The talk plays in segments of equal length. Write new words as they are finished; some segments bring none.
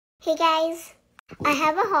Hey guys, I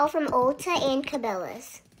have a haul from Ulta and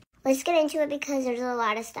Cabela's. Let's get into it because there's a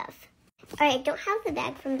lot of stuff. Alright, I don't have the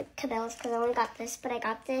bag from Cabela's because I only got this, but I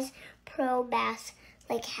got this Pro Bass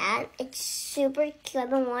hat. It's super cute.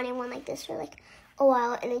 I've been wanting one like this for a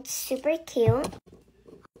while, and it's super cute.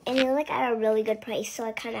 And it's at a really good price, so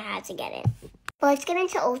I kind of had to get it. But let's get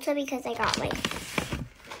into Ulta because I got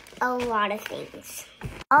a lot of things.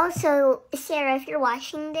 Also, Sarah, if you're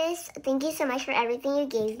watching this, thank you so much for everything you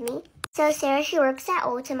gave me. So Sarah, she works at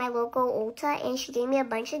Ulta, my local Ulta, and she gave me a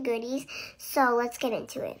bunch of goodies. So let's get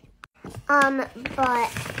into it. But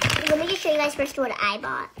let me just show you guys first what I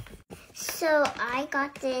bought. So I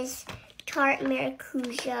got this Tarte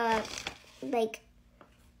Maracuja,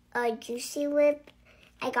 a juicy lip.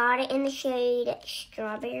 I got it in the shade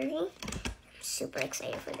Strawberry. I'm super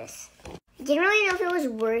excited for this. I didn't really know if it was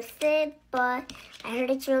worth it, but I heard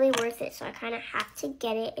it's really worth it, so I kind of have to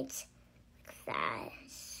get it. It's like that.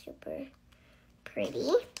 Super pretty.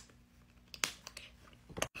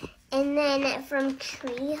 And then from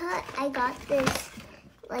Tree Hut, I got this,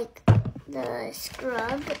 the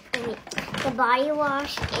scrub, the body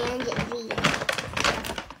wash and the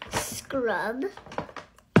scrub.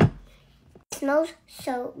 It smells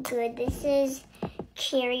so good. This is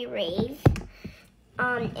Cherry Rave.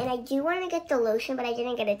 And I do want to get the lotion, but I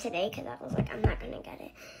didn't get it today because I was I'm not going to get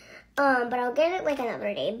it. But I'll get it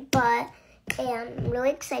another day. But I'm really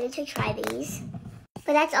excited to try these.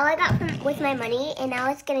 But that's all I got with my money. And now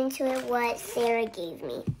let's get into it what Sarah gave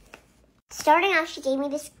me. Starting off, she gave me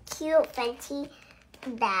this cute Fenty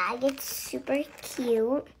bag. It's super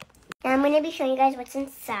cute. And I'm going to be showing you guys what's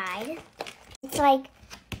inside. It's a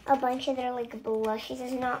bunch of their blushes.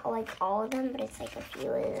 It's not all of them, but it's a few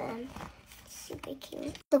of them. Super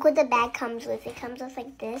cute. Look what the bag comes with. It comes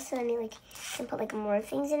with this, so then you can put more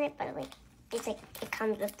things in it, but it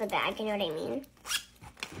comes with the bag, you know what I mean?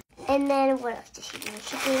 And then what else did she give me?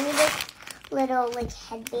 She gave me this little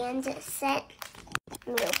headband set.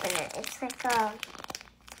 Let me open it. It's how do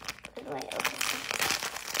I open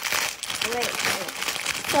it?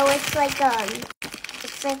 So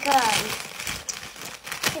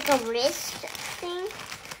it's a wrist thing.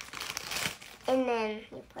 And then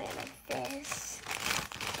you put it like this.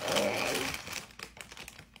 And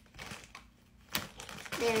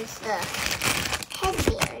there's the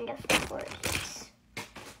headband, of course.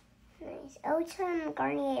 Nice. Oh, it's from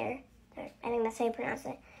Garnier. I think that's how you pronounce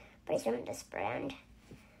it. But it's from this brand.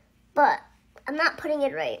 But I'm not putting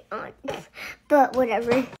it right on. But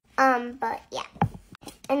whatever. But yeah.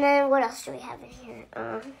 And then what else do we have in here?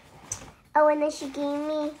 Oh, and then she gave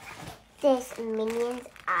me this Minions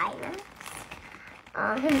eye mask.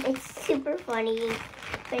 It's super funny,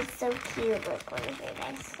 but it's so cute. Look, let me show you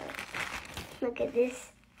guys. So, look at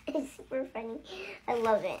this. It's super funny. I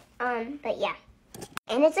love it. But yeah.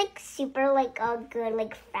 And it's super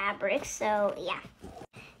good fabric, so yeah.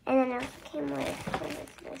 And then it also came with, what is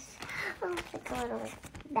this? Oh, it's a little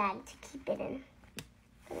bag to keep it in.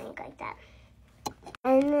 Something like that.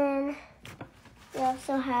 And then we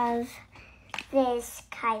also have this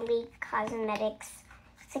Kylie Cosmetics.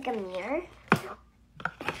 It's a mirror.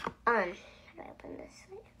 How do I open this?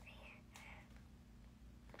 Right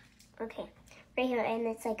here. Okay, right here, and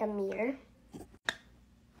it's a mirror. And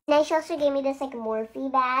then she also gave me this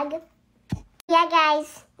Morphe bag. Yeah,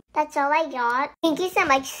 guys, that's all I got. Thank you so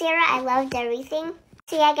much, Sarah. I loved everything.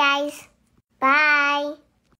 See ya, guys. Bye.